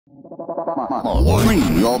Free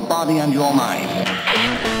your body and your mind.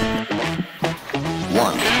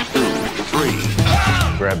 1, 2,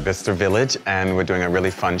 3. We're at Bicester Village, and we're doing a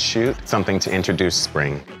really fun shoot, something to introduce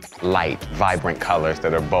spring. Light, vibrant colors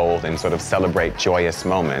that are bold and sort of celebrate joyous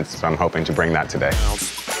moments, so I'm hoping to bring that today.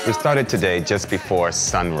 We started today just before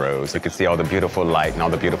sun rose. You could see all the beautiful light and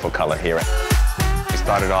all the beautiful color here. We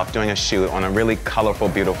started off doing a shoot on a really colorful,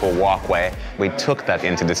 beautiful walkway. We took that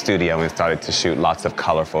into the studio and started to shoot lots of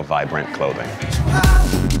colorful, vibrant clothing.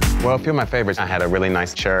 Well, a few of my favorites. I had a really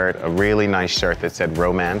nice shirt that said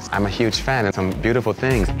romance. I'm a huge fan of some beautiful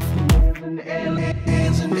things.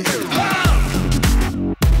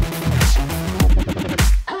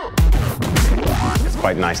 It's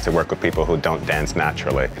quite nice to work with people who don't dance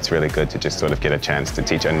naturally. It's really good to just sort of get a chance to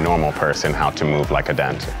teach a normal person how to move like a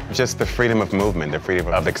dancer. Just the freedom of movement, the freedom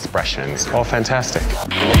of expression. It's all fantastic.